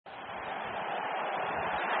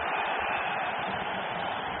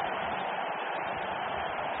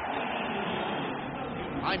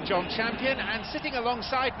I'm John Champion, and sitting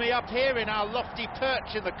alongside me up here in our lofty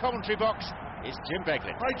perch in the commentary box is Jim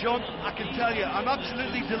Beglin. Hi John, I can tell you, I'm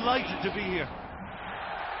absolutely delighted to be here.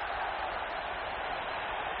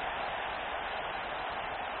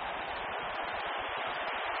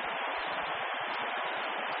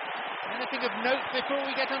 Anything of note before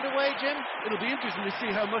we get underway, Jim? It'll be interesting to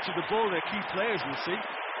see how much of the ball their key players will see.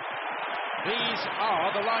 These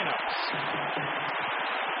are the lineups.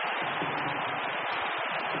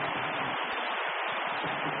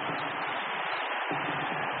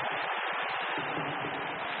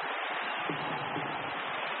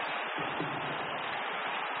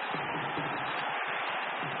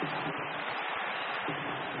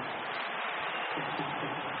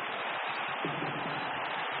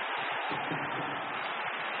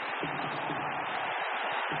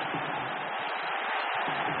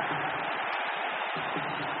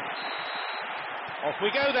 Off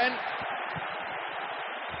we go then.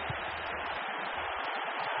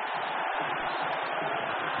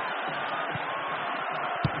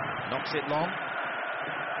 Knocks it long.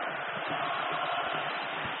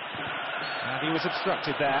 And he was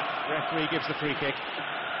obstructed there. Referee gives the free kick.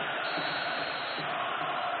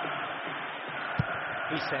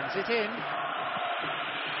 He sends it in.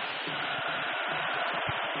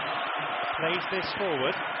 Plays this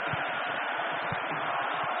forward.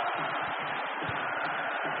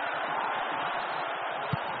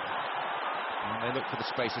 They look for the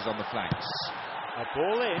spaces on the flanks. A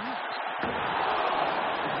ball in.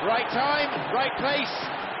 Right time, right place,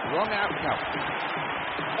 wrong outcome.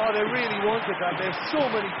 Oh, they really wanted that. There's so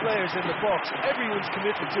many players in the box. Everyone's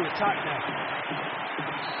committed to attack now.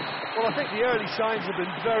 Well, I think the early signs have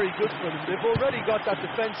been very good for them. They've already got that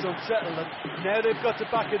defence unsettled, and now they've got to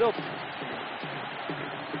back it up.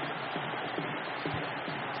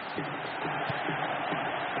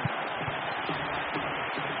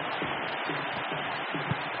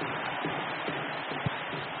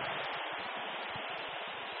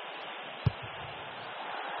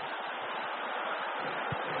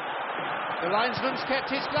 The linesman's kept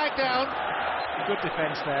his flag down. Good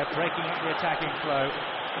defence there, breaking up the attacking flow.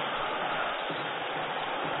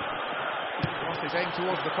 Lost his aim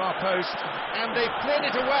towards the far post, and they've cleared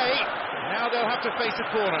it away. Now they'll have to face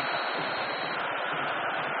a corner.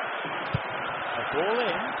 A ball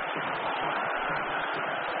in.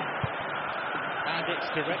 And it's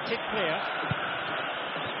directed clear.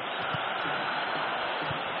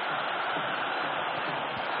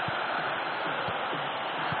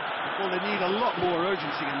 Well, they need a lot more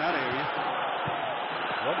urgency in that area.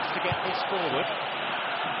 Wants to get this forward.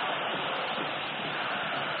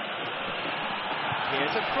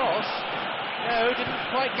 Here's a cross. No, didn't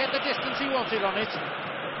quite get the distance he wanted on it.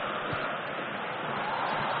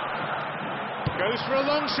 Goes for a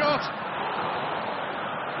long shot.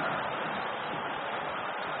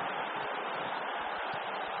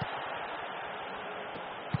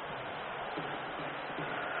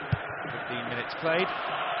 Minutes played.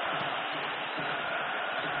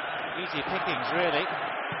 Easy pickings, really.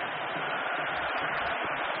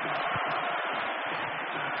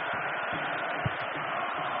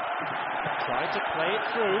 Tried to play it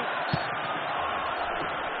through.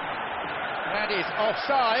 That is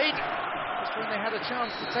offside. Just when they had a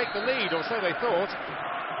chance to take the lead, or so they thought.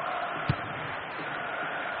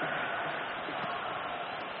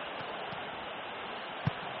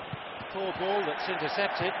 Poor ball that's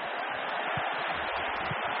intercepted.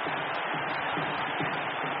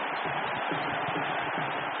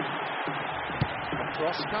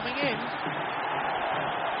 Cross coming in.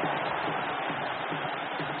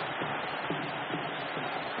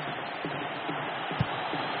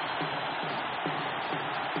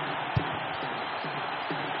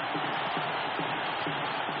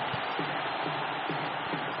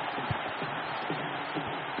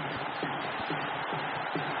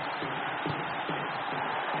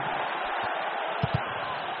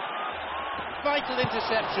 Vital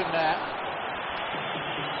interception there.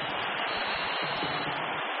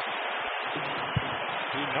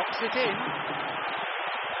 Knocks it in.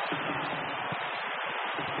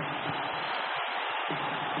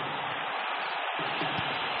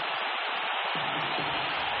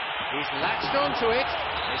 He's latched onto it.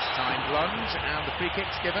 This time lunge, and the free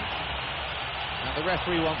kick's given. And the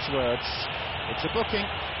referee wants words. It's a booking.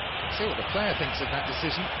 See what the player thinks of that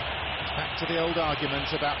decision. Back to the old argument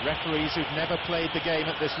about referees who've never played the game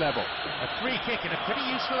at this level. A free kick in a pretty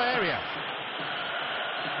useful area.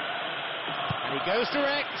 And he goes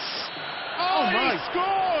direct. Oh, he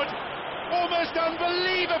scored! Almost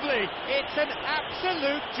unbelievably. It's an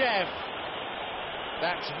absolute gem.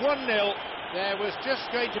 That's 1-0. There was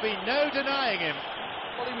just going to be no denying him.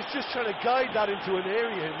 Well, he was just trying to guide that into an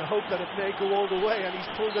area in the hope that it may go all the way, and he's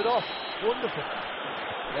pulled it off. Wonderful.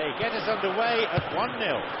 They get us underway at 1-0.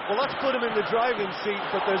 Well, that's put him in the driving seat,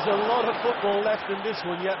 but there's a lot of football left in this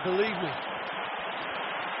one yet, believe me.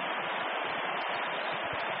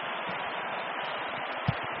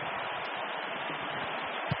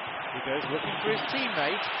 He goes looking for his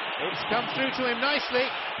teammate. It's come through to him nicely.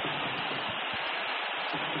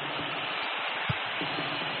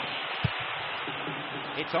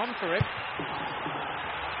 It's on for him.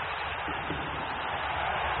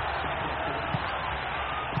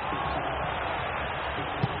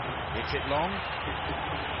 Hits it long.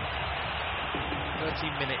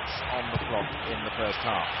 30 minutes on the clock in the first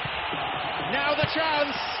half. Now the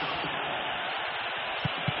chance!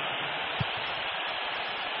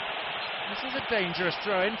 This is a dangerous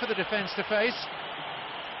throw-in for the defence to face.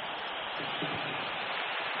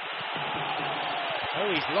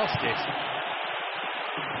 Oh, he's lost it.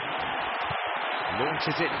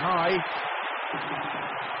 Launches it high.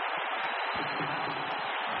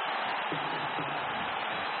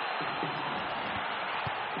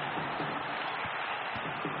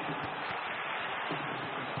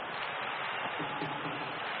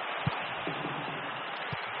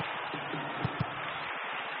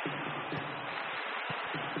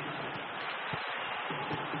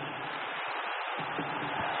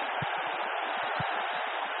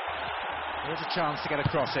 Here's a chance to get a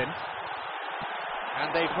cross in.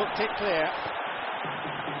 And they've hooked it clear.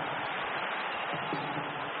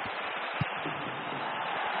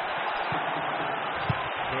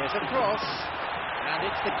 Here's a cross. And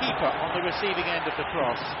it's the keeper on the receiving end of the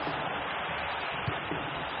cross.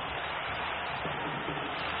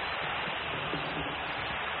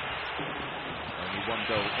 Only one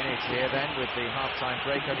goal in it here then, with the half-time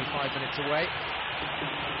break only 5 minutes away.